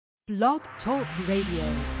Blog Talk Radio.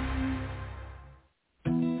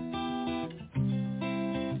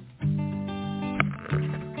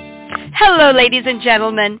 Hello, ladies and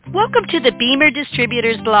gentlemen. Welcome to the BEMER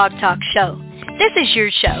Distributors Blog Talk Show. This is your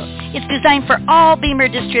show. It's designed for all BEMER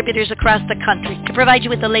distributors across the country to provide you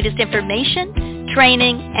with the latest information,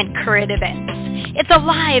 training, and current events. It's a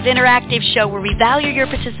live, interactive show where we value your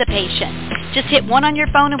participation. Just hit 1 on your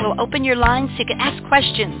phone and we'll open your lines so you can ask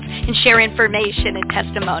questions and share information and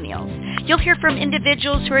testimonials. You'll hear from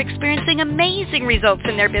individuals who are experiencing amazing results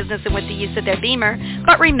in their business and with the use of their BEMER.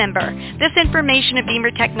 But remember, this information of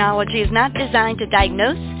BEMER technology is not designed to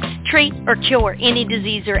diagnose, treat, or cure any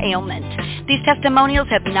disease or ailment. These testimonials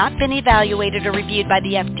have not been evaluated or reviewed by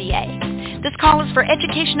the FDA. This call is for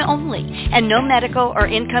education only, and no medical or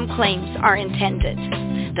income claims are intended.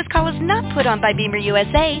 This call is not put on by BEMER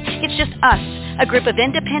USA. It's just us, a group of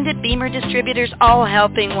independent BEMER distributors all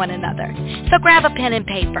helping one another. So grab a pen and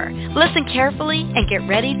paper, listen carefully, and get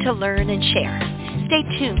ready to learn and share. Stay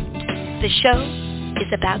tuned. The show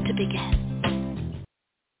is about to begin.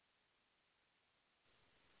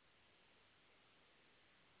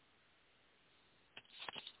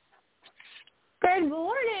 Good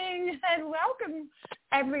morning and welcome,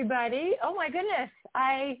 everybody. Oh my goodness,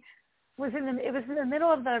 it was in the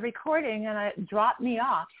middle of the recording and it dropped me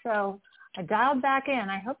off, so I dialed back in.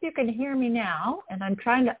 I hope you can hear me now, and I'm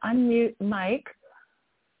trying to unmute Mike.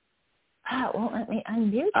 It won't let me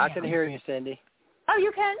unmute I him. can hear you, Cyndy. Oh,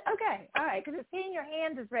 you can? Okay. All right, because it's seeing your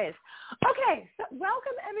hand is raised. Okay, so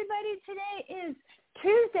welcome, everybody. Today is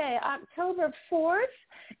Tuesday, October 4th,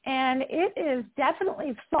 and it is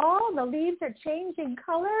definitely fall. The leaves are changing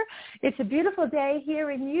color. It's a beautiful day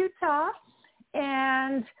here in Utah,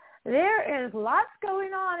 and there is lots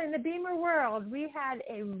going on in the BEMER world. We had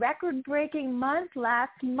a record-breaking month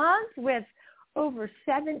last month with over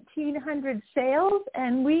 1,700 sales,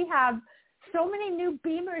 and we have so many new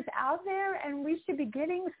BEMERs out there, and we should be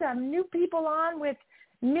getting some new people on with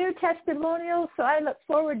new testimonials, so I look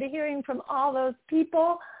forward to hearing from all those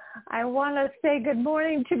people. I want to say good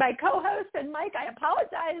morning to my co-host, and Mike, I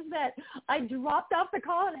apologize that I dropped off the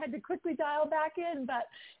call and had to quickly dial back in, but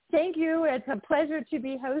thank you. It's a pleasure to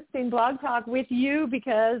be hosting Blog Talk with you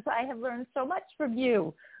because I have learned so much from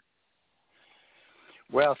you.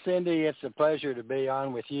 Well, Cyndy, it's a pleasure to be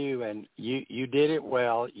on with you, and you did it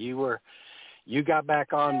well. You got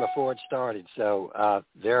back on before it started, so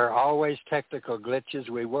there are always technical glitches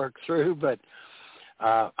we work through, but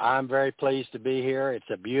I'm very pleased to be here. It's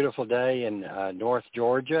a beautiful day in North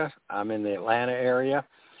Georgia. I'm in the Atlanta area.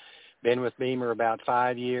 Been with BEMER about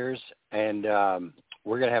 5 years, and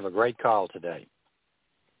we're going to have a great call today.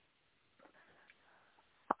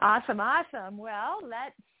 Awesome. Well,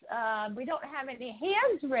 we don't have any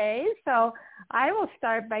hands raised, so I will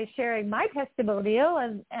start by sharing my testimonial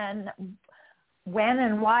and when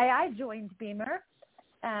and why I joined BEMER.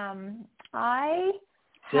 I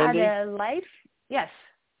had Cyndy? a life. Yes.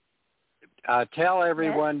 Tell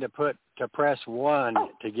everyone to press 1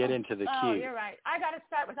 to get into the queue. Oh, you're right. I got to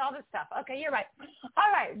start with all this stuff. Okay, you're right.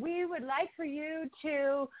 All right. We would like for you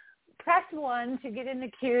to press 1 to get in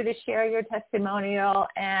the queue to share your testimonial.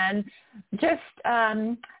 And just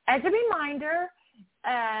as a reminder,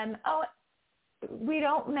 we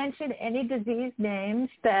don't mention any disease names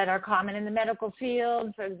that are common in the medical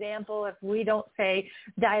field. For example, if we don't say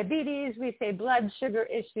diabetes, we say blood sugar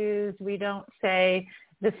issues. We don't say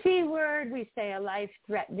the C word, we say a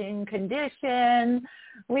life-threatening condition.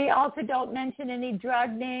 We also don't mention any drug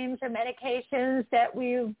names or medications that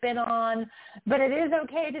we've been on. But it is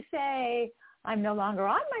okay to say, I'm no longer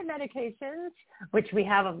on my medications, which we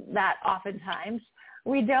have that oftentimes.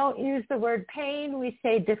 We don't use the word pain. We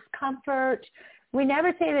say discomfort. We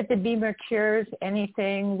never say that the BEMER cures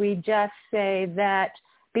anything. We just say that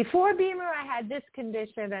before BEMER, I had this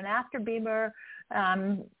condition, and after BEMER,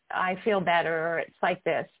 I feel better, or it's like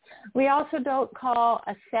this. We also don't call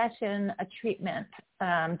a session a treatment.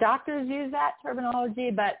 Doctors use that terminology,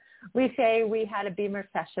 but we say we had a BEMER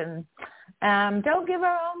session. Don't give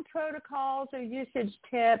our own protocols or usage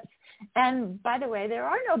tips. And by the way, there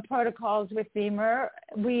are no protocols with BEMER.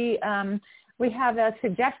 We have a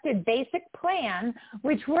suggested basic plan,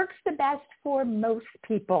 which works the best for most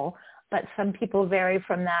people, but some people vary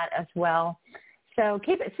from that as well. So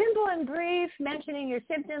keep it simple and brief, mentioning your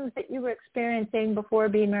symptoms that you were experiencing before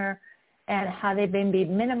BEMER and how they've been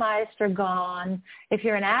minimized or gone. If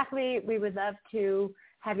you're an athlete, we would love to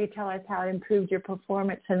have you tell us how it improved your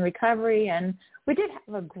performance and recovery. And we did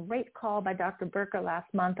have a great call by Dr. Burka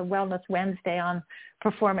last month, a Wellness Wednesday on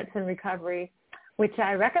performance and recovery, which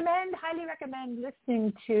I highly recommend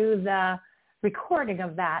listening to the recording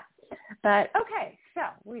of that. But okay, so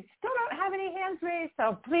we still have any hands raised,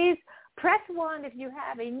 so please press 1 if you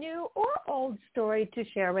have a new or old story to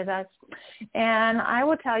share with us. And I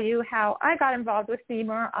will tell you how I got involved with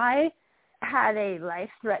BEMER. I had a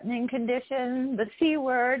life-threatening condition, the C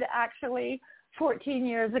word, actually, 14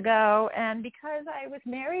 years ago. And because I was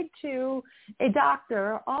married to a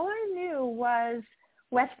doctor, all I knew was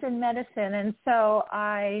Western medicine. And so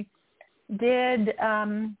I did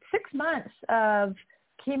 6 months of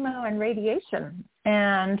chemo and radiation.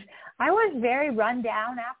 And I was very run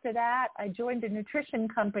down after that. I joined a nutrition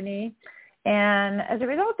company. And as a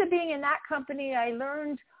result of being in that company, I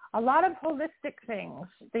learned a lot of holistic things,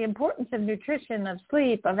 the importance of nutrition, of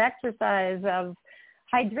sleep, of exercise, of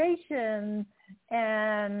hydration,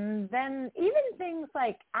 and then even things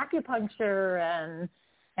like acupuncture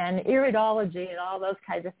and iridology and all those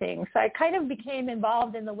kinds of things. So I kind of became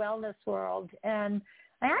involved in the wellness world. And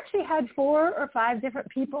I actually had 4 or 5 different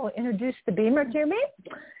people introduce the BEMER to me.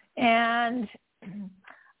 And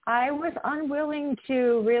I was unwilling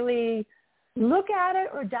to really look at it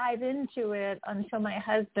or dive into it until my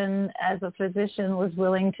husband, as a physician, was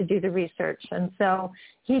willing to do the research. And so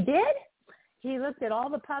he did. He looked at all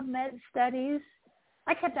the PubMed studies.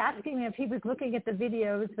 I kept asking him if he was looking at the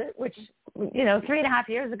videos, which, 3.5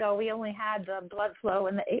 years ago, we only had the blood flow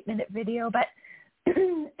and the 8-minute video, but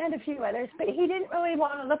and a few others. But he didn't really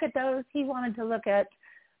want to look at those. He wanted to look at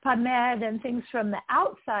PubMed and things from the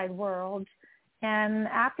outside world. And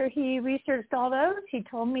after he researched all those, he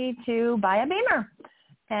told me to buy a BEMER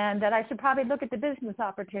and that I should probably look at the business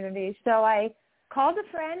opportunities. So I called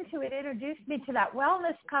a friend who had introduced me to that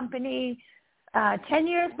wellness company 10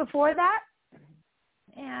 years before that.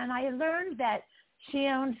 And I learned that she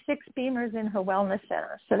owned 6 BEMERs in her wellness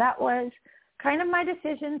center. So that was kind of my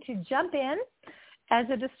decision to jump in as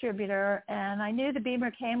a distributor. And I knew the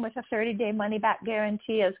BEMER came with a 30-day money-back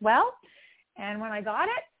guarantee as well. And when I got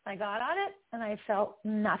it, I got on it, and I felt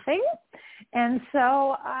nothing. And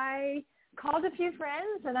so I called a few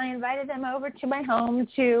friends, and I invited them over to my home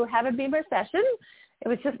to have a BEMER session. It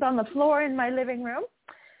was just on the floor in my living room.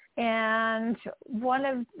 And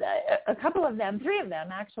a couple of them, 3 of them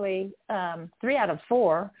actually, 3 out of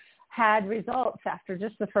 4, had results after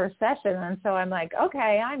just the first session. And so I'm like,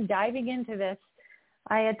 okay, I'm diving into this.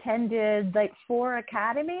 I attended 4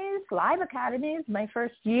 academies, live academies, my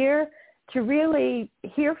first year, to really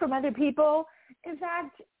hear from other people. In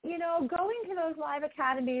fact, going to those live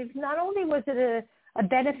academies, not only was it a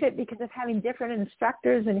benefit because of having different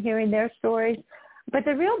instructors and hearing their stories, but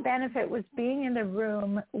the real benefit was being in the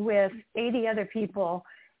room with 80 other people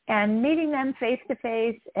and meeting them face to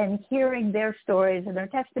face and hearing their stories and their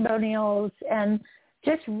testimonials and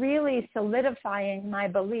just really solidifying my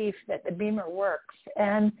belief that the BEMER works.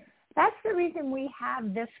 And that's the reason we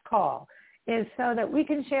have this call, is so that we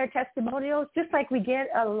can share testimonials just like we get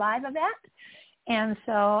a live event. And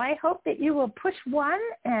so I hope that you will push 1.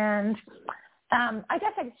 And I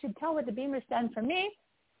guess I should tell what the BEMER's done for me.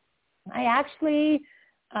 I actually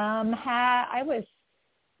I was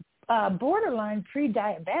borderline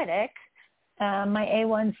pre-diabetic. My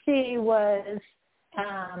A1C was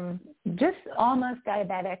just almost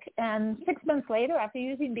diabetic. And 6 months later, after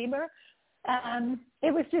using BEMER,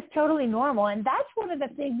 it was just totally normal. And that's one of the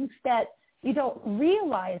things that you don't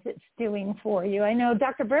realize it's doing for you. I know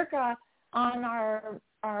Dr. Burka on our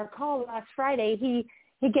call last Friday, he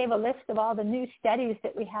gave a list of all the new studies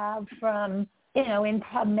that we have from, in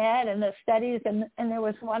PubMed and the studies, and there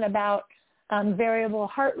was one about variable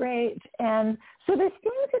heart rate. And so there's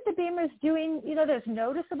things that the BEMER's doing, there's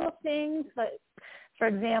noticeable things. But, for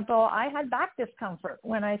example, I had back discomfort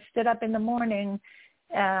when I stood up in the morning.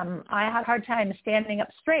 I had a hard time standing up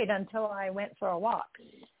straight until I went for a walk.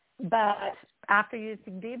 But after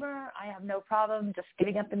using BEMER, I have no problem just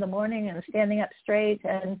getting up in the morning and standing up straight.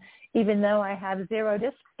 And even though I have 0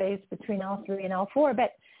 disc space between L3 and L4,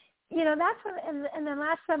 but that's when, and then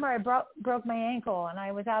last summer I broke my ankle and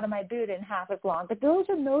I was out of my boot in half as long. But those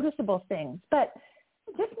are noticeable things. But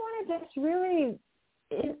just want to really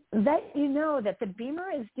let you know that the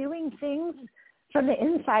BEMER is doing things from the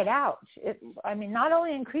inside out. Not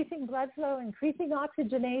only increasing blood flow, increasing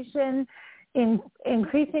oxygenation,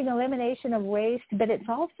 increasing elimination of waste, but it's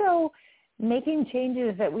also making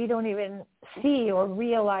changes that we don't even see or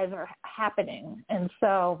realize are happening. And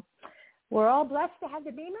so we're all blessed to have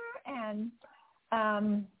the BEMER,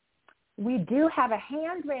 and we do have a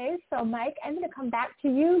hand raised. So, Mike, I'm going to come back to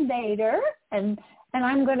you later, and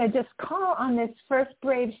I'm going to just call on this first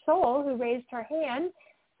brave soul who raised her hand,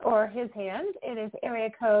 or his hand. It is area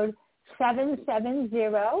code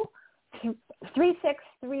 770-3634.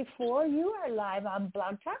 You are live on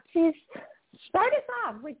Blog Talk. Please start us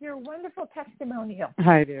off with your wonderful testimonial.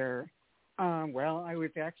 Hi there. Well, I was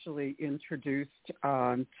actually introduced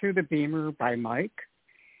to the BEMER by Mike,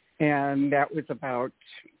 and that was about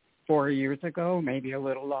 4 years ago, maybe a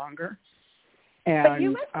little longer. And, but you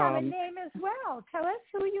must have a name as well. Tell us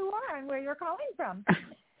who you are and where you're calling from.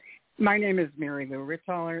 My name is Mary Lou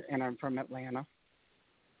Ritzholler, and I'm from Atlanta.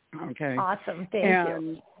 Okay. Awesome. Thank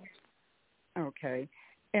you. Okay.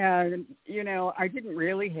 And, I didn't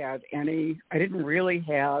really have any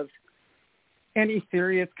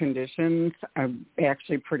serious conditions. I'm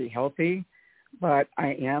actually pretty healthy, but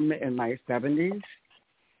I am in my 70s.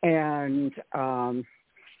 And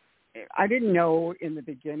I didn't know in the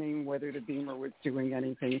beginning whether the BEMER was doing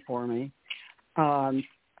anything for me. But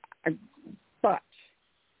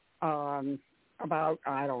about,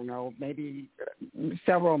 I don't know, maybe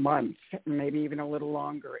several months, maybe even a little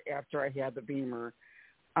longer after I had the BEMER,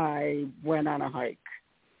 I went on a hike,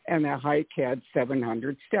 and the hike had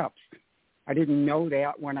 700 steps. I didn't know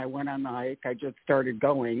that when I went on the hike. I just started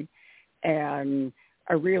going, and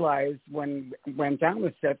I realized when I went down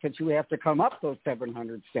the steps that you have to come up those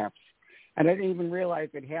 700 steps. And I didn't even realize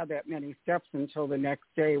it had that many steps until the next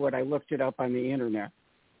day when I looked it up on the internet.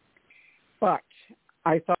 But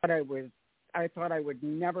I thought I would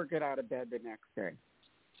never get out of bed the next day.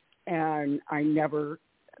 And I never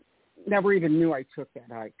even knew I took that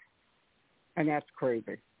hike. And that's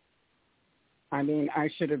crazy. I mean, I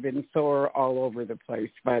should have been sore all over the place,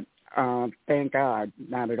 but thank God,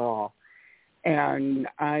 not at all. And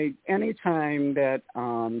anytime that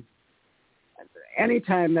I'm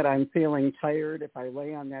feeling tired, if I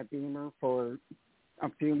lay on that BEMER for a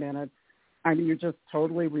few minutes, I mean, you're just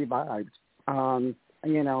totally revived.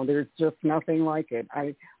 There's just nothing like it.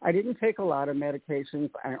 I didn't take a lot of medications.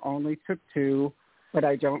 I only took 2, but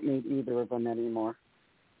I don't need either of them anymore.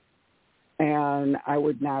 And I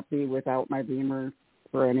would not be without my BEMER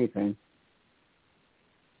for anything.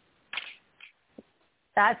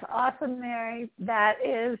 That's awesome, Mary. That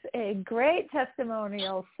is a great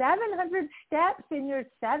testimonial. 700 steps in your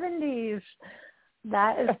 70s.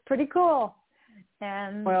 That is pretty cool.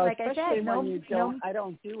 And like I said, I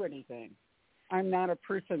don't do anything. I'm not a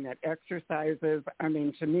person that exercises. I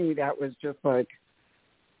mean, to me, that was just like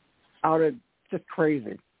just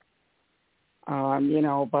crazy.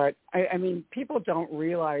 But I mean, people don't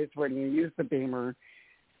realize when you use the BEMER,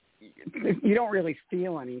 you don't really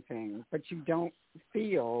feel anything, but you don't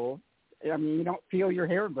feel your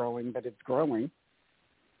hair growing, but it's growing.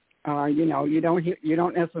 You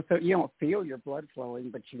don't feel your blood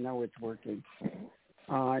flowing, but you know it's working.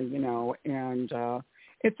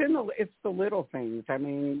 It's the little things. I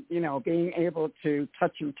mean, being able to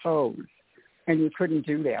touch your toes, and you couldn't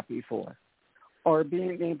do that before, or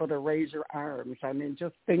being able to raise your arms. I mean,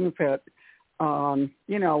 just things that, when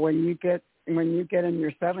you get in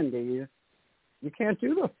your 70s, you can't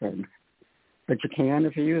do those things, but you can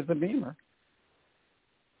if you use the BEMER.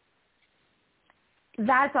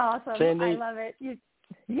 That's awesome. Cyndy, I love it.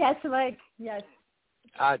 Yes, Mike. Yes.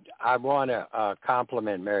 I want to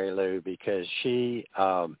compliment Mary Lou because she's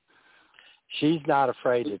not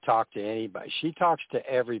afraid to talk to anybody. She talks to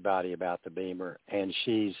everybody about the BEMER, and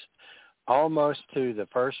she's almost to the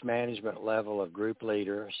first management level of group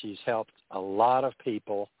leader. She's helped a lot of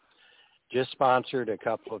people. Just sponsored a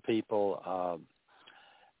couple of people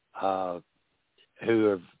who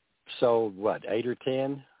have sold 8 or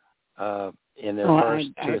 10 in their first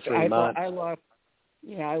 2 or 3 months. I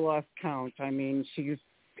lost count. I mean, she's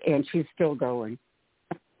still going.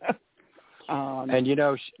 And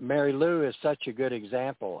Mary Lou is such a good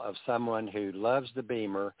example of someone who loves the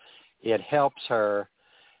BEMER. It helps her,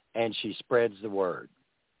 and she spreads the word.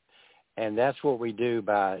 And that's what we do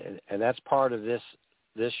and that's part of this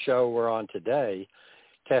show we're on today,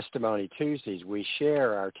 Testimony Tuesdays. We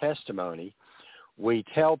share our testimony. We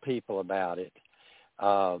tell people about it.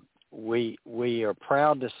 We are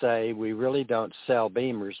proud to say we really don't sell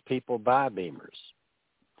BEMERs. People buy BEMERs.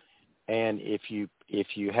 And if you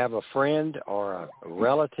have a friend or a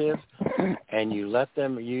relative and you let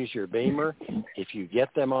them use your BEMER, if you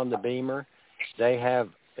get them on the BEMER, they have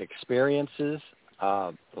experiences,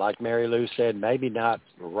 like Mary Lou said, maybe not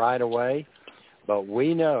right away, but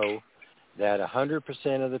we know that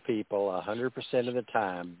 100% of the people, 100% of the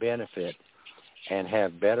time, benefit and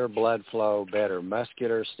have better blood flow, better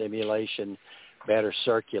muscular stimulation, better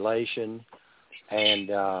circulation. And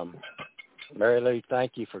Mary Lou,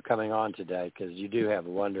 thank you for coming on today because you do have a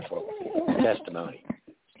wonderful testimony.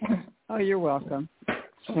 Oh, you're welcome.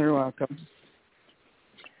 You're welcome.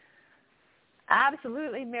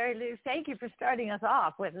 Absolutely, Mary Lou. Thank you for starting us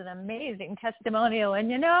off with an amazing testimonial.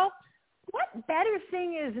 And what better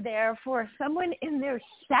thing is there for someone in their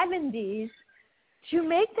 70s to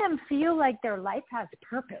make them feel like their life has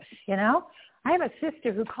purpose, you know? I have a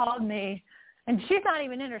sister who called me, and she's not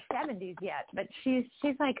even in her 70s yet, but she's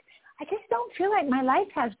like, I just don't feel like my life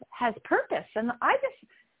has purpose. And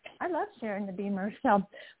I love sharing the BEMER. So,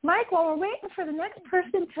 Mike, while we're waiting for the next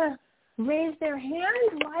person to raise their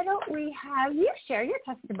hand, why don't we have you share your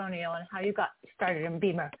testimonial on how you got started in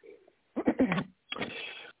BEMER?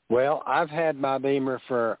 Well, I've had my BEMER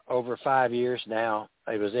for over 5 years now.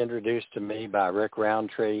 It was introduced to me by Rick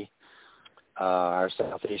Roundtree, our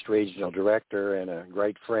Southeast Regional Director and a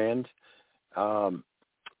great friend.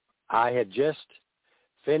 I had just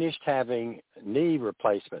finished having knee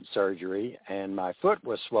replacement surgery, and my foot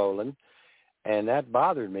was swollen, and that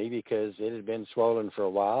bothered me because it had been swollen for a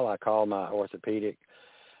while. I called my orthopedic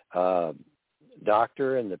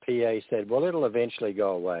doctor, and the PA said, well, it'll eventually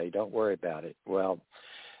go away. Don't worry about it. Well,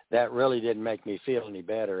 that really didn't make me feel any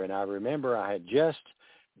better, and I remember I had just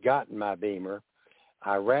gotten my BEMER.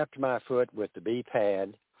 I wrapped my foot with the B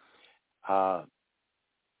pad.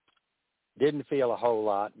 Didn't feel a whole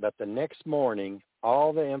lot, but the next morning,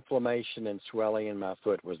 all the inflammation and swelling in my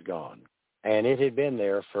foot was gone. And it had been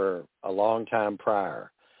there for a long time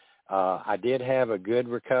prior. I did have a good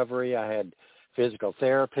recovery. I had physical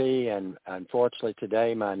therapy, and unfortunately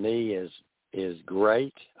today my knee is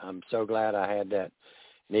great. I'm so glad I had that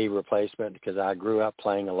knee replacement because I grew up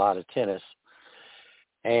playing a lot of tennis.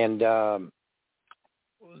 And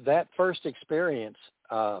that first experience,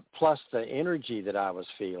 plus the energy that I was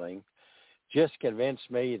feeling, just convinced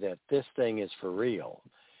me that this thing is for real.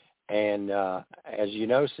 And as you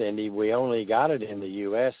know, Cyndy, we only got it in the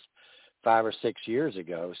U.S. 5 or 6 years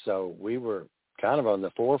ago, so we were kind of on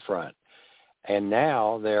the forefront. And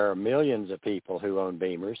now there are millions of people who own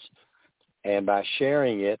BEMERs, and by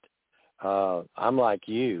sharing it, I'm like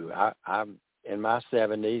you. I'm in my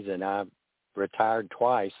 70s, and I've retired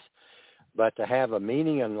twice, but to have a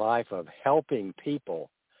meaning in life of helping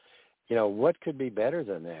people, you know, what could be better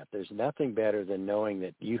than that? There's nothing better than knowing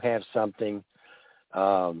that you have something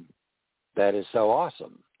that is so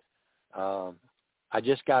awesome. I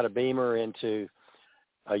just got a BEMER into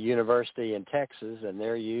a university in Texas, and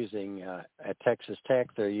they're using, at Texas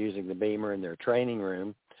Tech, they're using the BEMER in their training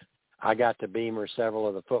room. I got to BEMER several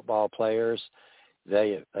of the football players.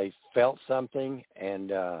 They felt something, and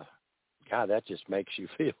God, that just makes you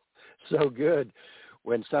feel so good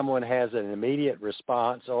when someone has an immediate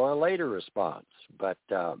response or a later response. But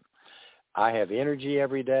I have energy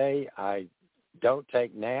every day. I don't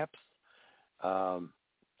take naps.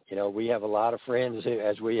 You know, we have a lot of friends who,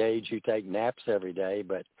 as we age, who take naps every day,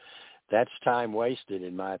 but that's time wasted,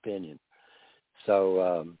 in my opinion.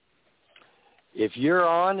 So if you're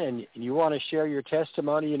on and you want to share your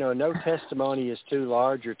testimony, you know, no testimony is too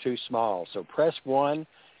large or too small. So press 1.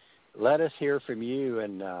 Let us hear from you.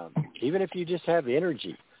 And even if you just have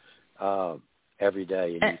energy every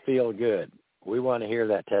day and you feel good, we want to hear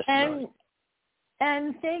that testimony.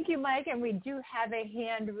 And thank you, Mike. And we do have a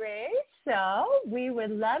hand raised. So we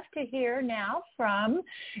would love to hear now from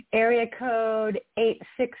area code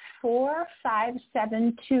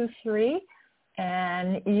 864-5723.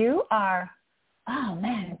 And you are, oh,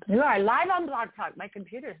 man, you are live on Blog Talk. My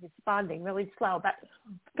computer is responding really slow. But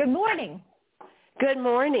good morning. Good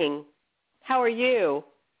morning. How are you?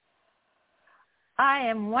 I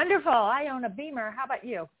am wonderful. I own a BEMER. How about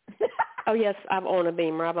you? Oh, yes, I've owned a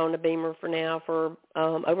BEMER. I've owned a BEMER for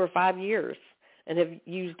over 5 years and have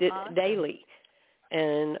used it daily,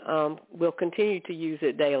 and will continue to use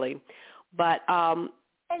it daily. But I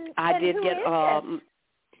did get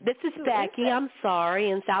this is Becky. I'm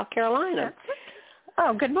sorry, in South Carolina.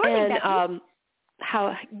 Oh, good morning, and, Becky.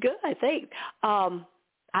 How good, I think.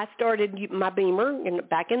 I started my BEMER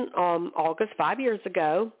back in August 5 years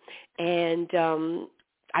ago, and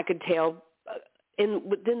I could tell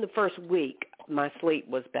within the first week my sleep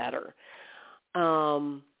was better.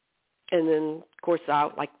 And then, of course, I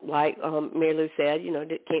like Mary Lou said, you know,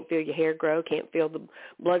 can't feel your hair grow, can't feel the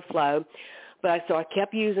blood flow. But so I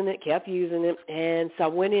kept using it, and so I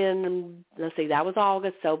went in, let's see, that was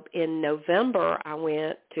August. So in November, I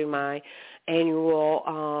went to my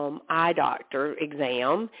annual eye doctor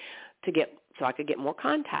exam so I could get more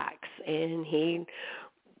contacts. And he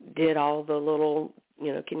did all the little,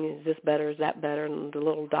 you know, is this better, is that better, and the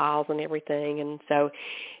little dials and everything. And so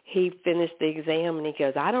he finished the exam, and he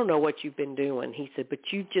goes, I don't know what you've been doing. He said,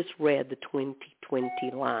 but you just read the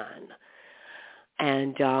 2020 line.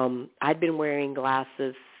 And I'd been wearing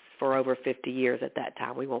glasses for over 50 years at that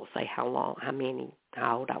time. We won't say how old I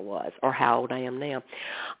was or how old I am now.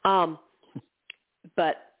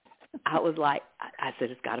 But I was like, I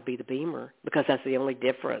said, it's got to be the BEMER because that's the only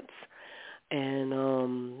difference. And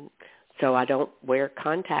So I don't wear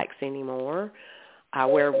contacts anymore. I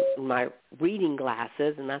wear my reading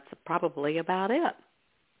glasses, and that's probably about it.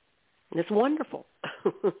 And it's wonderful.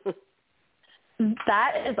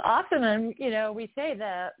 That is awesome. And, we say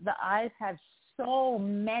the eyes have so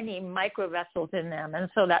many microvessels in them. And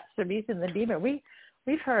so that's the reason the BEMER.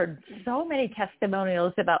 We've heard so many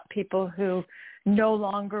testimonials about people who no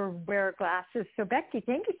longer wear glasses. So, Becky,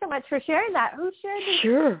 thank you so much for sharing that. Who shared this?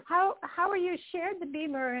 Sure. How are you shared the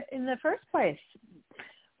BEMER in the first place?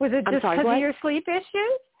 Was it just because of your sleep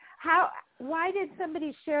issues? Why did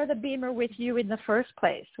somebody share the BEMER with you in the first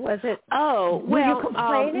place? Was it? Were you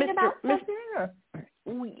complaining about something? Or?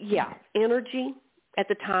 Yeah, energy. At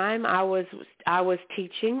the time, I was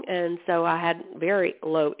teaching, and so I had very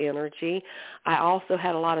low energy. I also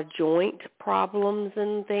had a lot of joint problems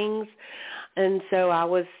and things, and so I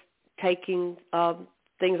was taking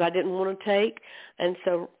things I didn't want to take, and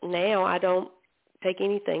so now I don't take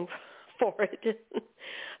anything for it.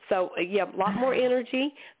 So, yeah, a lot more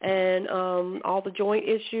energy, and all the joint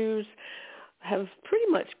issues have pretty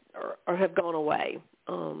much or have gone away.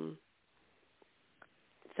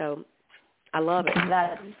 So I love it.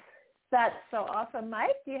 That's so awesome.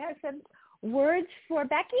 Mike, do you have some words for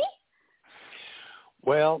Becky?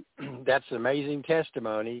 Well, that's an amazing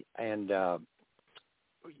testimony. And,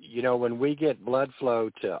 when we get blood flow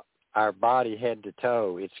to our body head to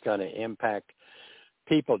toe, it's going to impact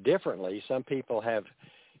people differently. Some people have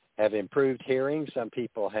improved hearing. Some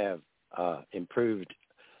people have improved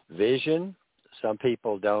vision. Some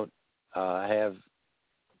people don't have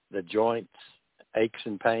the joints, aches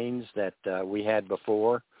and pains that we had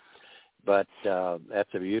before. But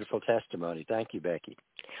that's a beautiful testimony. Thank you, Becky.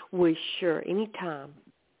 We sure, anytime.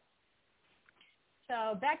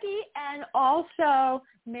 So Becky and also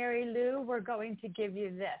Mary Lou, we're going to give you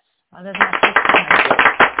this. I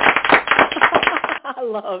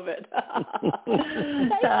love it.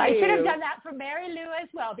 I should have done that for Mary Lou as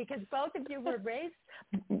well, because both of you were brave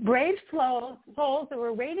souls that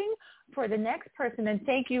were waiting for the next person. And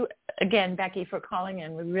thank you again, Becky, for calling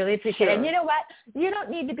in. We really appreciate it. And you know what? You don't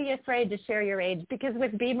need to be afraid to share your age, because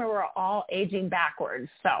with BEMER, we're all aging backwards.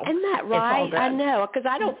 So isn't that right? I know, because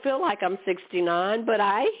I don't feel like I'm 69, but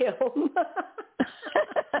I am.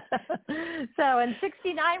 So, and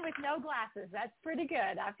 69 with no glasses, that's pretty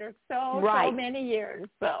good after so many years.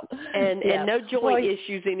 So, and no joint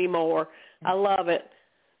issues anymore. I love it.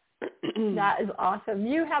 That is awesome.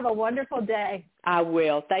 You have a wonderful day. I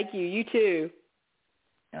will. Thank you. You too.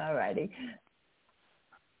 All righty.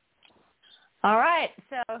 All right.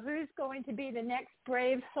 So who's going to be the next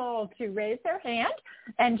brave soul to raise their hand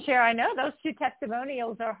and share? I know those two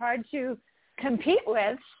testimonials are hard to compete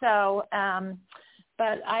with. So,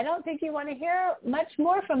 but I don't think you want to hear much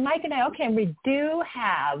more from Mike and I. Okay, and we do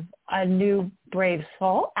have a new brave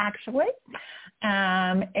soul, actually.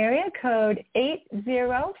 Area code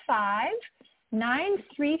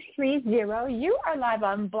 805-9330. You are live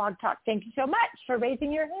on Blog Talk. Thank you so much for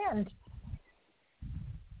raising your hand.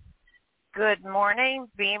 Good morning,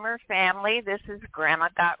 BEMER family. This is Grandma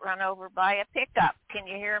got run over by a pickup. Can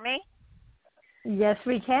you hear me? Yes,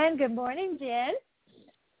 we can. Good morning, Jen.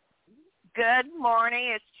 Good morning.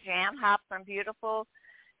 It's Jan Hop from beautiful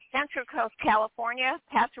Central Coast, California,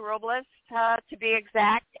 Paso Robles, to be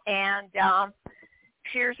exact. And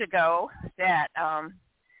years ago that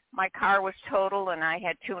my car was totaled, and I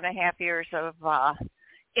had 2.5 years of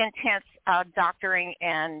intense doctoring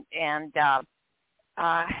and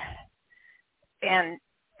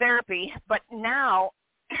therapy. But now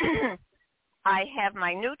I have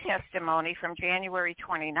my new testimony from January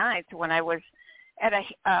 29th when I was at a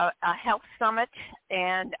health summit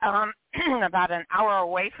and about an hour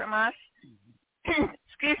away from us,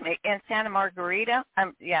 excuse me, in Santa Maria.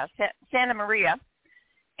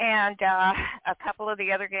 And a couple of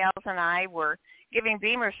the other gals and I were giving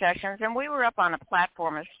BEMER sessions, and we were up on a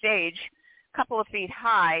platform, a stage, a couple of feet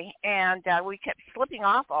high, and we kept slipping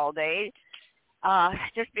off all day,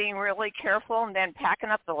 just being really careful, and then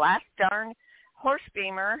packing up the last darn horse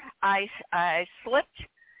BEMER. I slipped,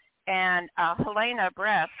 and Helena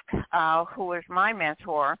Bresk, who is my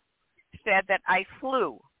mentor, said that I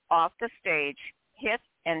flew off the stage, hit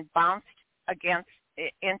and bounced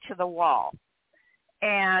into the wall.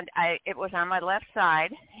 And it was on my left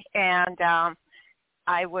side, and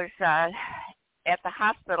I was at the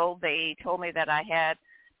hospital. They told me that I had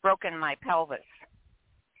broken my pelvis.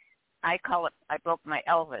 I call it, I broke my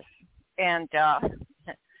Elvis. And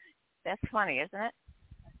that's funny, isn't it?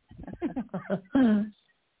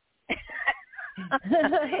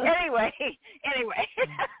 Anyway.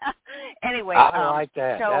 I like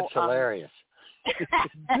that. So, that's hilarious.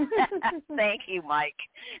 Thank you, Mike.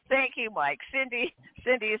 Thank you, Mike. Cyndy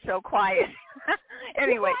is so quiet.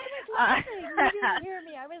 Anyway. Well, I was laughing. You didn't hear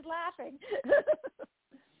me. I was laughing.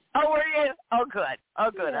 Oh, were you? Oh, good.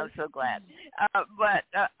 Oh, good. Yes. I'm so glad.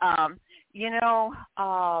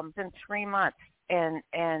 Been 3 months, and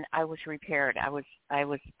I was repaired. I was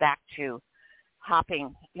back to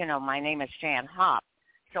hopping. My name is Jan Hop,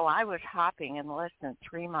 so I was hopping in less than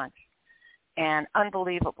 3 months, and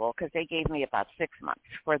unbelievable because they gave me about 6 months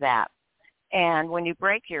for that. And when you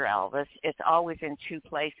break your Elvis, it's always in two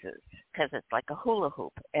places because it's like a hula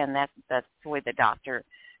hoop, and that's the way the doctor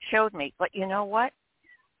showed me. But you know what?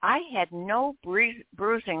 I had no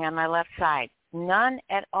bruising on my left side, none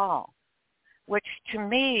at all, which to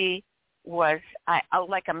me was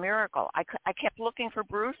like a miracle. I kept looking for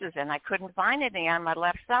bruises, and I couldn't find any on my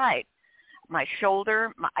left side. My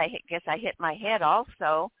shoulder, I guess I hit my head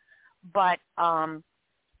also, but I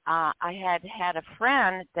had a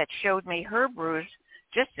friend that showed me her bruise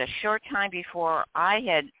just a short time before I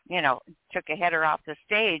had, took a header off the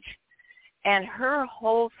stage, and her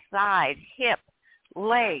whole side, hip,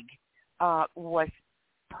 leg was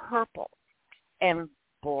purple and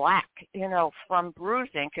black, from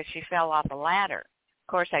bruising because she fell off a ladder.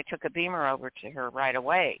 Of course, I took a BEMER over to her right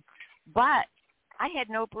away. But I had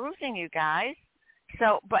no bruising, you guys.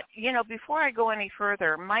 So, but, before I go any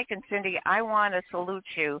further, Mike and Cyndy, I want to salute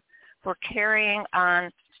you for carrying on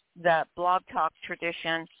the Blog Talk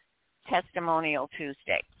tradition, Testimonial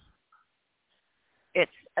Tuesday.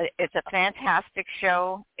 It's a fantastic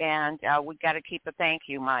show, and we got to keep a thank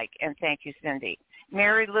you, Mike, and thank you, Cyndy.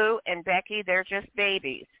 Mary Lou and Becky, they're just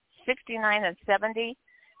babies, 69 and 70.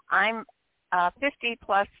 I'm 50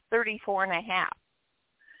 plus 34 and a half.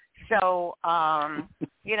 So,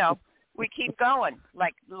 we keep going.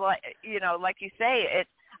 Like you say,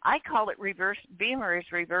 I call it reverse. BEMER is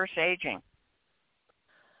reverse aging.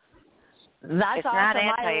 That's it's awesome. Not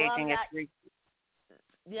anti-aging. I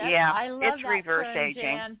love it's that reverse term, aging.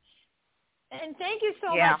 Jan. And thank you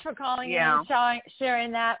so much for calling in and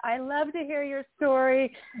sharing that. I love to hear your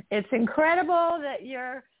story. It's incredible that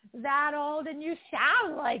you're that old and you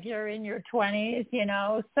sound like you're in your 20s,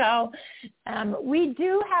 So we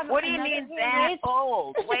do have. What do you mean that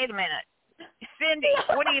old? Wait a minute. Cyndy,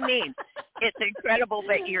 what do you mean? It's incredible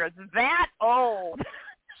that you're that old.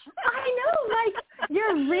 I know,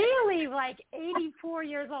 you're really 84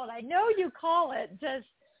 years old. I know you call it just,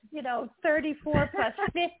 34 plus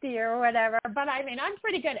 50 or whatever, but I mean, I'm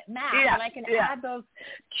pretty good at math and I can add those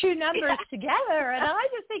two numbers together. And I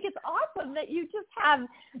just think it's awesome that you just have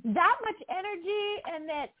that much energy and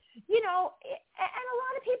that, and a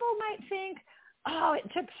lot of people might think, oh,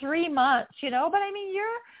 it took 3 months, but I mean,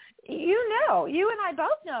 you and I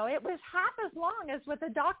both know it was half as long as what the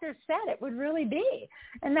doctor said it would really be.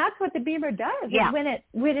 And that's what the BEMER does. Yeah.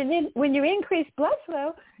 When you increase blood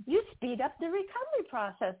flow, you speed up the recovery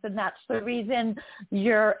process. And that's the reason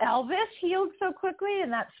your Elvis healed so quickly.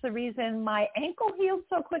 And that's the reason my ankle healed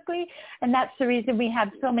so quickly. And that's the reason we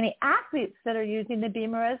have so many athletes that are using the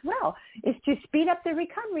BEMER as well, is to speed up the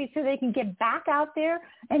recovery so they can get back out there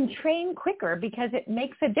and train quicker because it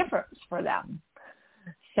makes a difference for them.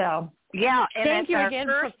 So and thank you our again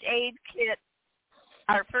first aid kit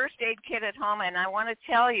at home. And I want to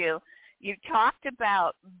tell you, you talked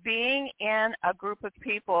about being in a group of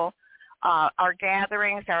people, our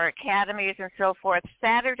gatherings, our academies, and so forth.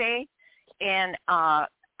 Saturday in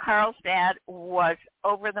Carlsbad was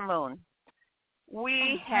over the moon.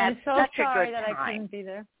 We had such a good time. I'm so sorry that I couldn't be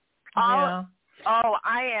there. Oh,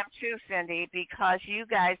 I am too, Cyndy, because you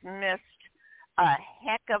guys missed a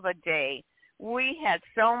heck of a day. We had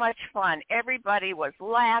so much fun. Everybody was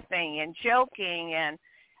laughing and joking, and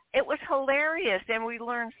it was hilarious, and we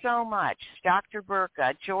learned so much. Dr.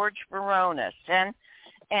 Burka, George Veronis, and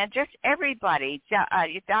just everybody,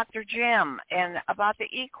 Dr. Jim, and about the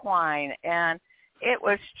equine, and it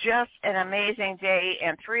was just an amazing day,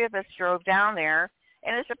 and 3 of us drove down there,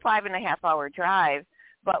 and it's a 5.5-hour drive,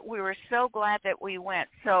 but we were so glad that we went.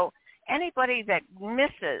 So anybody that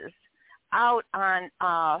misses out on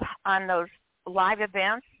those live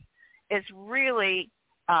events is really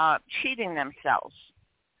cheating themselves.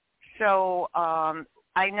 So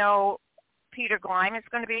I know Peter Gleim is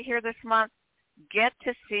going to be here this month. Get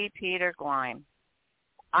to see Peter Gleim.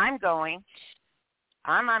 I'm going.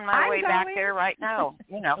 I'm on my way back there right now.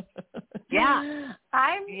 Yeah.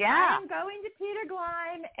 I'm going to Peter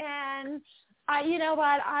Gleim, and you know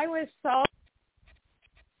what? I was so.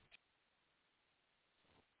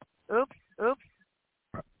 Oops.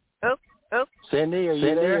 Cyndy,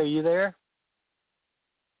 are you there?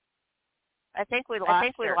 I think we lost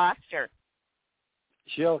her.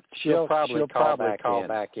 She'll probably call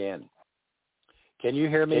back in. Can you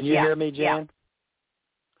hear me? Can you hear me, Jan?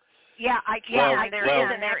 Yeah, I can. There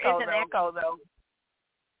is an echo, though.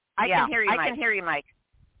 I can hear you, Mike.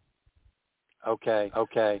 Okay.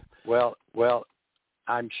 Well,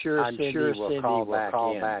 I'm sure Cyndy will call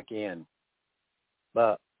back in.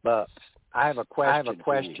 But I have a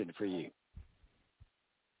question for you.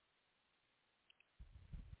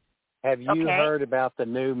 Have you heard about the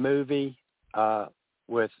new movie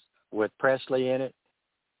with Presley in it?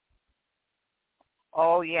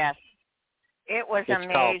 Oh yes, it was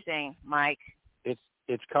amazing, Mike.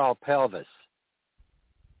 It's called Pelvis.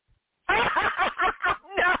 No,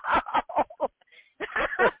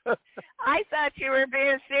 I thought you were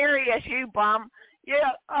being serious, you bum.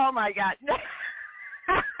 Yeah. Oh my God.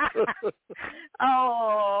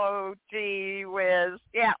 Oh gee whiz.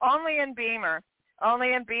 Yeah, only in BEMER,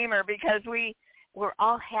 because we're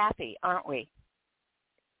all happy, aren't we?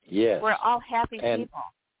 Yes. We're all happy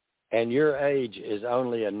people. And your age is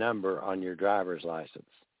only a number on your driver's license,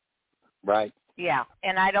 right? Yeah,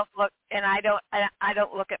 and I don't look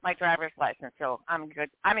at my driver's license, so I'm good.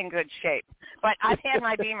 I'm in good shape. But I've had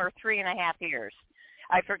my BEMER 3.5 years.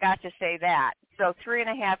 I forgot to say that. So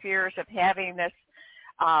 3.5 years of having this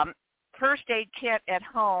first aid kit at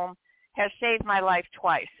home has saved my life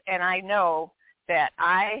twice, and I know that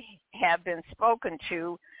I have been spoken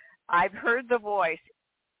to. I've heard the voice.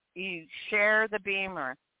 You share the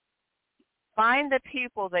BEMER. Find the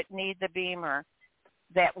people that need the BEMER,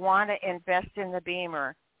 that want to invest in the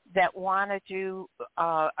BEMER, that want to do.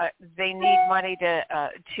 They need money to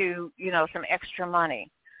some extra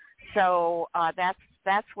money. So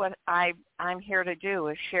that's what I'm here to do,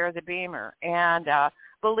 is share the BEMER. And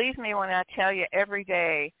believe me when I tell you, every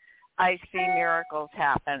day I see miracles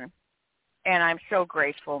happen, and I'm so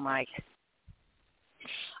grateful, Mike.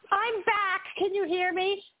 I'm back. Can you hear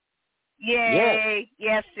me? Yay.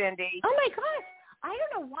 Yes, Cyndy. Oh, my gosh. I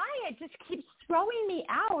don't know why it just keeps throwing me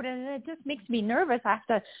out, and it just makes me nervous. I have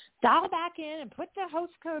to dial back in and put the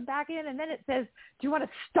host code back in, and then it says, do you want to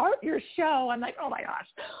start your show? I'm like, oh, my gosh.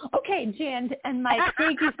 Okay, Jan and Mike,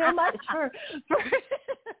 thank you so much for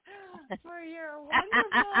your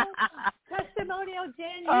wonderful testimonial.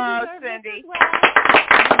 Jan, you deserve Cyndy. this as well.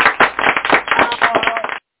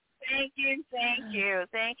 Thank you.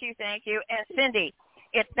 And Cyndy,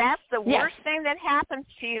 if that's the worst thing that happens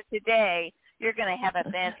to you today, you're going to have a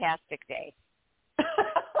fantastic day.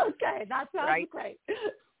 Okay, that sounds great.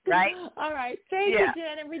 Right? All right. Thank you,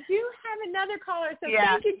 Jan. And we do have another caller. So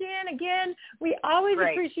thank you, Jan. Again, we always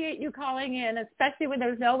appreciate you calling in, especially when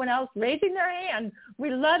there's no one else raising their hand. We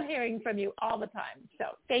love hearing from you all the time.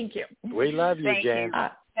 So thank you. We love you, Jan.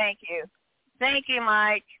 Thank you. Thank you,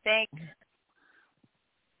 Mike.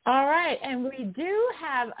 All right. And we do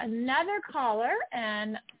have another caller,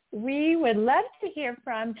 and we would love to hear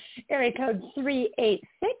from area code 386-7454.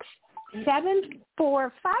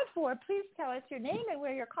 Please tell us your name and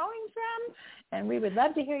where you're calling from, and we would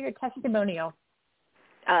love to hear your testimonial.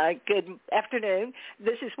 Good afternoon.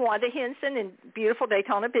 This is Wanda Henson in beautiful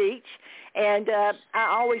Daytona Beach, and I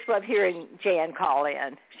always love hearing Jan call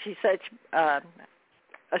in. She's such a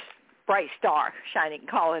bright star shining,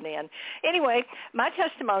 calling in. Anyway, my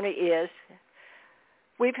testimony is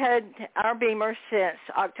we've had our BEMER since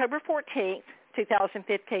October 14th,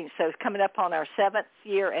 2015, so it's coming up on our 7th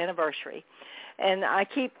year anniversary. And I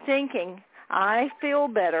keep thinking I feel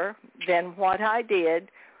better than what I did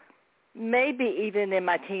maybe even in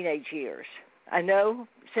my teenage years. I know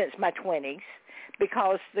since my 20s,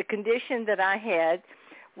 because the condition that I had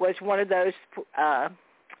was one of those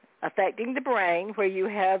affecting the brain where you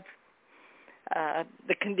have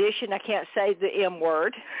the condition, I can't say the M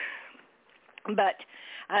word, but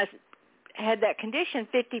I had that condition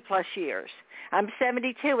 50-plus years. I'm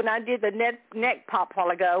 72, and I did the neck pop a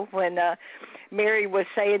while ago when Mary was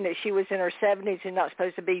saying that she was in her 70s and not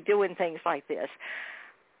supposed to be doing things like this.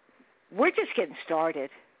 We're just getting started.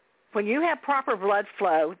 When you have proper blood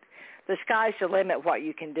flow, the sky's the limit what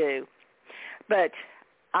you can do. But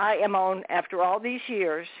I am on, after all these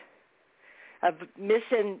years of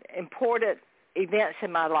missing important events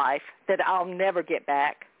in my life that I'll never get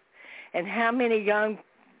back, and how many young,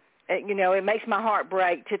 it makes my heart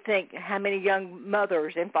break to think how many young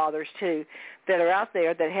mothers and fathers, too, that are out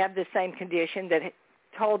there that have the same condition, that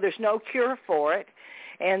told there's no cure for it,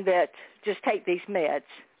 and that just take these meds.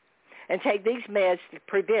 And take these meds to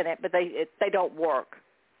prevent it, but they don't work.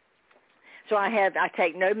 So I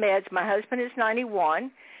take no meds. My husband is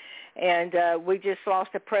 91, and we just lost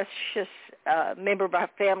a precious member of our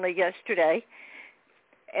family yesterday.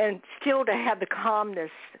 And still to have the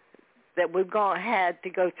calmness that we've had to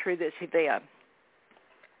go through this event.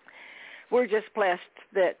 we're just blessed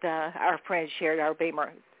that our friends shared our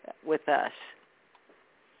BEMER with us.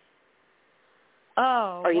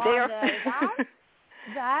 Oh, are you Wanda, there?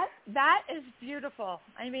 that is beautiful.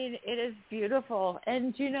 I mean, it is beautiful.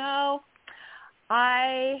 And oh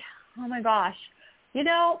my gosh,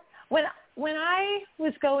 when I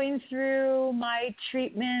was going through my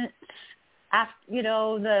treatments, after,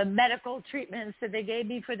 the medical treatments that they gave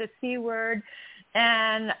me for the C word,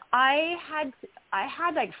 and I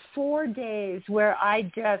had like 4 days where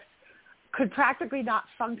I just could practically not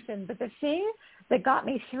function. But the thing that got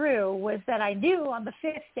me through was that I knew on the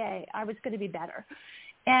 5th day I was going to be better.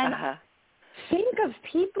 And think of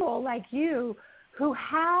people like you who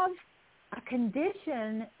have a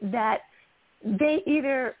condition that they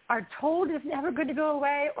either are told is never going to go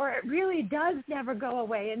away or it really does never go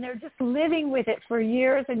away, and they're just living with it for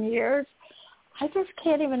years and years. I just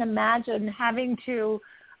can't even imagine having to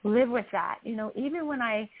live with that. Even when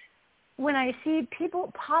I see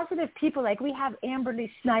people, positive people, like we have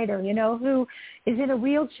Amberly Snyder, who is in a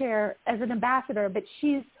wheelchair as an ambassador, but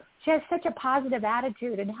she has such a positive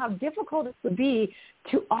attitude, and how difficult it would be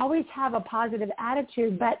to always have a positive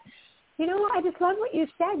attitude. But, I just love what you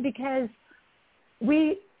said, because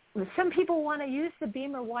some people want to use the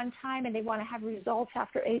BEMER one time and they want to have results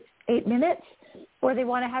after eight minutes, or they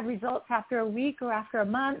want to have results after a week or after a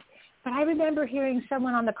month. But I remember hearing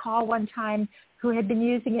someone on the call one time who had been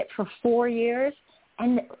using it for 4 years,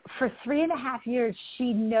 and for 3.5 years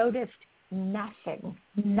she noticed nothing.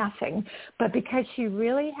 But because she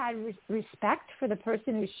really had respect for the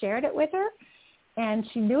person who shared it with her, and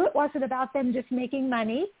she knew it wasn't about them just making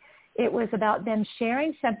money, it was about them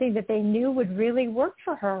sharing something that they knew would really work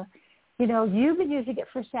for her. You've been using it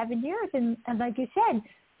for 7 years, and like you said,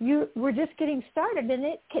 you were just getting started.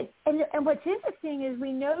 And what's interesting is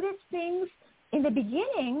we notice things in the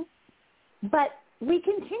beginning, but we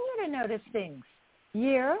continue to notice things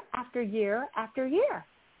year after year after year.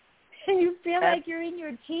 And you feel like you're in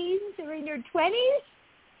your teens or in your 20s.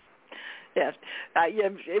 Yes.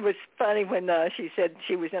 It was funny when she said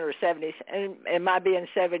she was in her 70s, and my being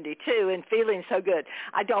 72 and feeling so good.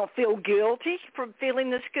 I don't feel guilty for feeling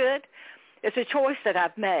this good. It's a choice that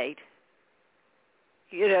I've made.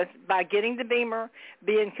 By getting the BEMER,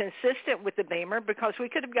 being consistent with the BEMER, because we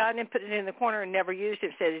could have gotten and put it in the corner and never used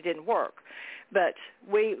it, said it didn't work. But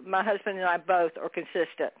my husband and I both are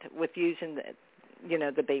consistent with using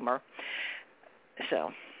the BEMER.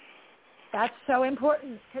 So. That's so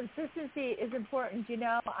important. Consistency is important.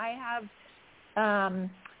 I have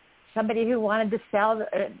somebody who wanted to sell.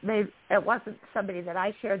 It wasn't somebody that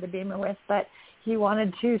I shared the BEMER with, but he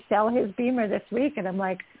wanted to sell his BEMER this week. And I'm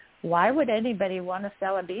like, why would anybody want to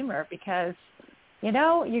sell a BEMER? Because,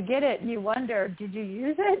 you get it and you wonder, did you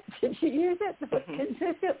use it? Did you use it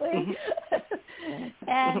consistently?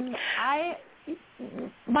 And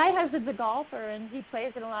my husband's a golfer, and he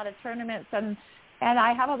plays in a lot of tournaments, and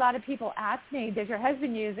I have a lot of people ask me, does your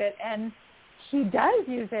husband use it? And he does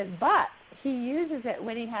use it, but he uses it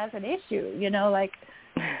when he has an issue, like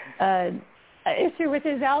an issue with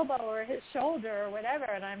his elbow or his shoulder or whatever.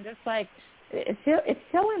 And I'm just like, it's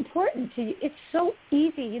so important to you. It's so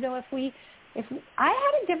easy. If I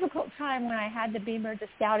had a difficult time when I had the BEMER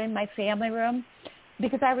just out in my family room,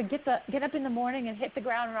 because I would get up in the morning and hit the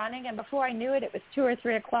ground running, and before I knew it, it was 2 or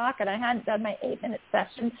 3 o'clock, and I hadn't done my 8-minute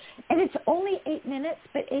session. And it's only 8 minutes,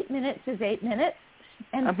 but 8 minutes is 8 minutes.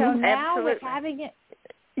 And so now with having it,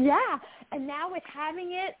 and now with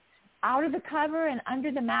having it out of the cover and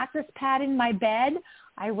under the mattress pad in my bed,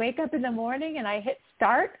 I wake up in the morning and I hit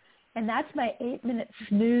start, and that's my 8-minute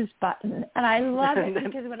snooze button. And I love it,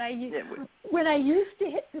 because when I used to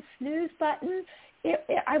hit the snooze button,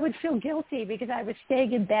 I would feel guilty because I was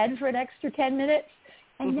staying in bed for an extra 10 minutes.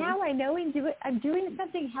 And now I know I'm doing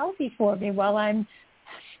something healthy for me while I'm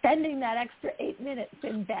spending that extra 8 minutes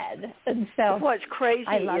in bed. And so what's crazy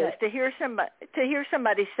is to hear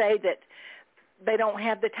somebody say that they don't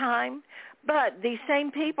have the time, but these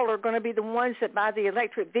same people are going to be the ones that buy the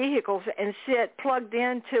electric vehicles and sit plugged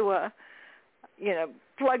into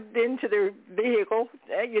their vehicle,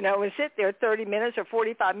 and sit there 30 minutes or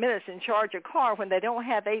 45 minutes and charge a car when they don't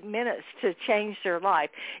have 8 minutes to change their life.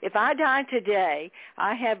 If I die today,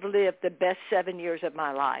 I have lived the best 7 years of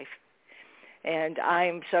my life, and I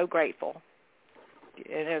am so grateful.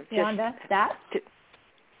 Wanda,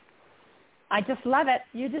 I just love it.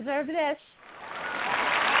 You deserve this.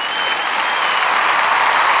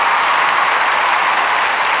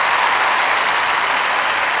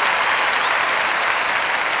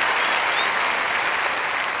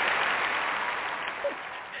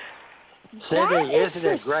 Cyndy, isn't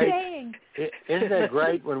it great? Isn't it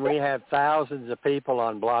great when we have thousands of people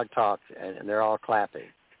on Blog Talk and they're all clapping?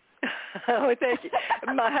 Oh, thank you.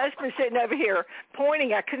 My husband's sitting over here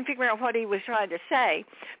pointing. I couldn't figure out what he was trying to say,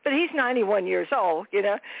 but he's 91 years old,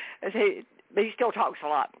 but he still talks a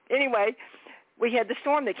lot. Anyway, we had the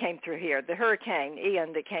storm that came through here, the Hurricane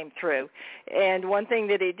Ian that came through, and one thing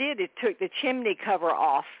that it did, it took the chimney cover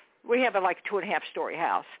off. We have a 2.5-story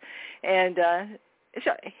house, and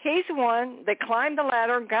so he's the one that climbed the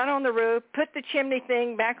ladder, got on the roof, put the chimney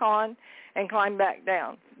thing back on, and climbed back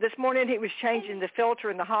down. This morning he was changing the filter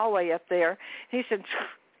in the hallway up there. He said,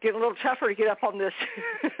 "Get a little tougher to get up on this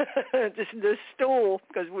this stool,"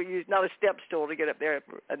 because we use not a step stool to get up there,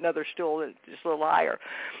 another stool that's just a little higher.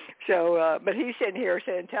 So, but he's sitting here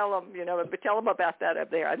saying, "Tell him, tell him about that up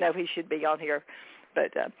there." I know he should be on here,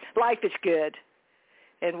 but life is good,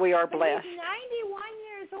 and we are blessed. He's 91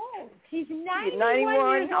 years old. He's 91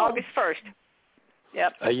 years old. August 1st.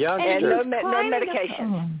 Yep. A youngster. And no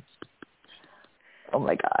medication. Oh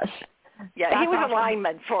my gosh. Yeah, That's he was awesome. a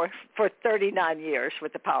lineman for 39 years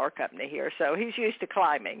with the power company here, so he's used to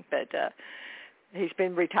climbing, but he's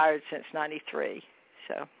been retired since 93.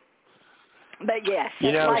 So, but yes.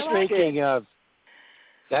 Speaking of,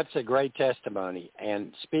 that's a great testimony.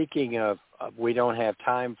 And speaking of we don't have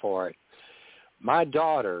time for it, my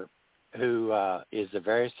daughter, who is a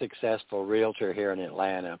very successful realtor here in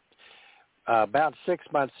Atlanta, about 6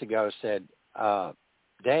 months ago said,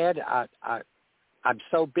 "Dad, I'm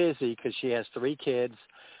so busy," because she has 3 kids.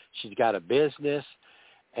 She's got a business.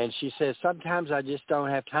 And she says, "Sometimes I just don't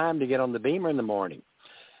have time to get on the BEMER in the morning."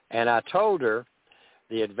 And I told her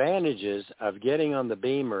the advantages of getting on the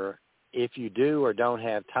BEMER if you do or don't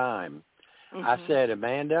have time. Mm-hmm. I said,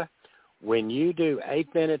 "Amanda, when you do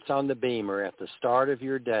 8 minutes on the BEMER at the start of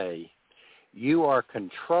your day, you are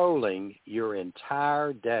controlling your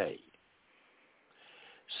entire day.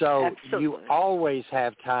 So Absolutely. You always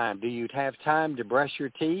have time. Do you have time to brush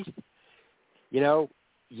your teeth?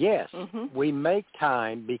 Yes, we make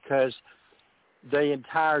time because the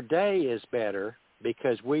entire day is better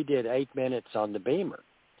because we did 8 minutes on the BEMER.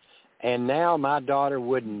 And now my daughter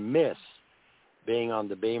wouldn't miss being on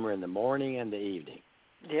the BEMER in the morning and the evening."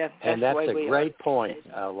 Yeah, and that's a great point,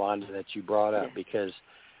 Wanda, that you brought up, because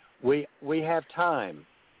we have time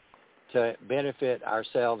to benefit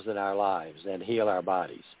ourselves and our lives and heal our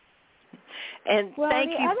bodies. And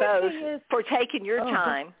thank you both for taking your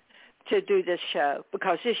time to do this show,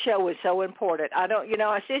 because this show is so important.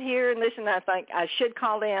 I sit here and listen, and I think I should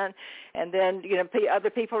call in, and then, other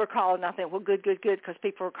people are calling, and I think, well, good, because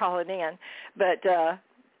people are calling in. But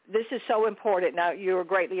this is so important. Now, you are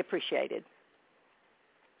greatly appreciated.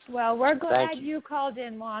 Well, we're glad you called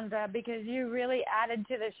in, Wanda, because you really added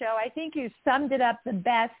to the show. I think you summed it up the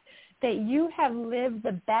best, that you have lived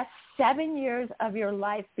the best 7 years of your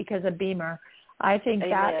life because of BEMER. I think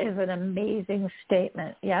that is an amazing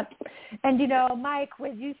statement. Yep. And, Mike,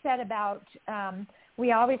 what you said about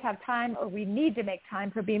we always have time, or we need to make time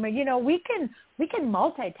for BEMER, we can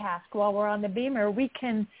multitask while we're on the BEMER. We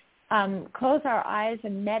can close our eyes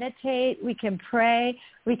and meditate. We can pray.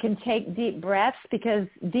 We can take deep breaths, because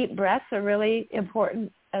deep breaths are really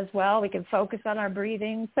important as well. We can focus on our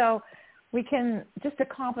breathing. So we can just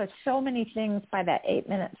accomplish so many things by that 8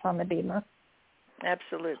 minutes on the BEMER.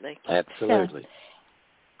 Absolutely. Absolutely.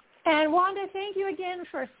 And Wanda, thank you again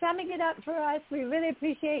for summing it up for us. We really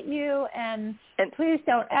appreciate you. And please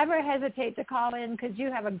don't ever hesitate to call in, because you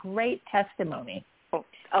have a great testimony.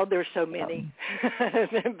 Oh, there's so many.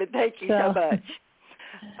 But thank you so much.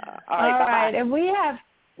 All right. And we have,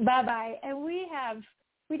 bye-bye. And we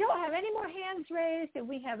don't have any more hands raised, and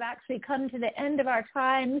we have actually come to the end of our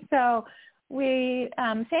time. So we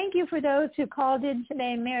thank you for those who called in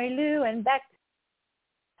today, Mary Lou and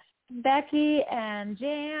Becky and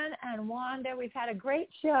Jan and Wanda. We've had a great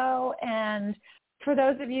show. And for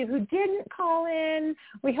those of you who didn't call in,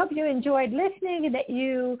 we hope you enjoyed listening and that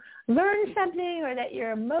you learned something, or that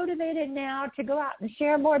you're motivated now to go out and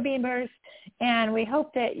share more BEMERs. And we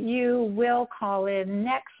hope that you will call in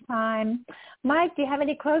next time. Mike, do you have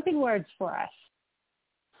any closing words for us?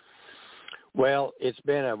 Well, it's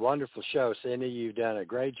been a wonderful show, Cyndy. You've done a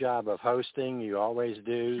great job of hosting. You always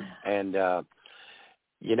do. And, the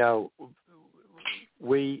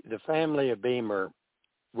family of BEMER,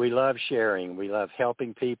 we love sharing. We love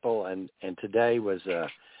helping people, and today was a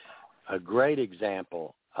great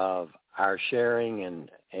example of our sharing,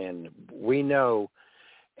 and we know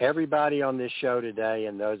everybody on this show today,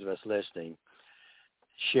 and those of us listening,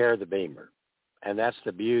 share the BEMER. And that's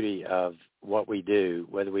the beauty of what we do,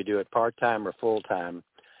 whether we do it part-time or full-time.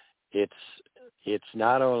 It's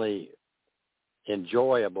not only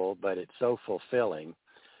enjoyable, but it's so fulfilling.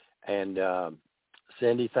 And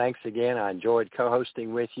Cyndy, thanks again. I enjoyed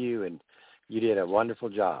co-hosting with you, and you did a wonderful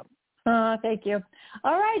job. Thank you.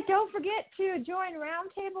 All right, don't forget to join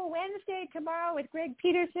Roundtable Wednesday tomorrow with Greg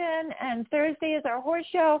Peterson, and Thursday is our horse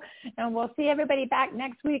show, and we'll see everybody back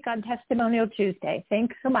next week on Testimonial Tuesday.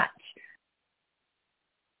 Thanks so much.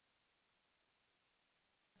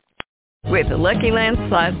 With the Lucky Land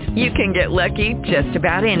Slots, you can get lucky just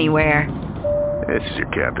about anywhere. This is your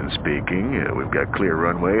captain speaking. We've got clear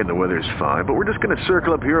runway and the weather's fine, but we're just going to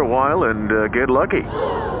circle up here a while and get lucky.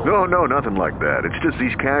 No, nothing like that. It's just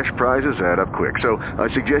these cash prizes add up quick. So I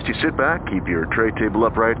suggest you sit back, keep your tray table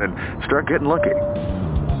upright, and start getting lucky.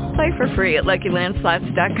 Play for free at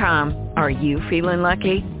LuckyLandSlots.com. Are you feeling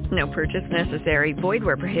lucky? No purchase necessary. Void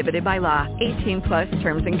where prohibited by law. 18+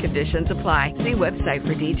 terms and conditions apply. See website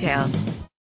for details.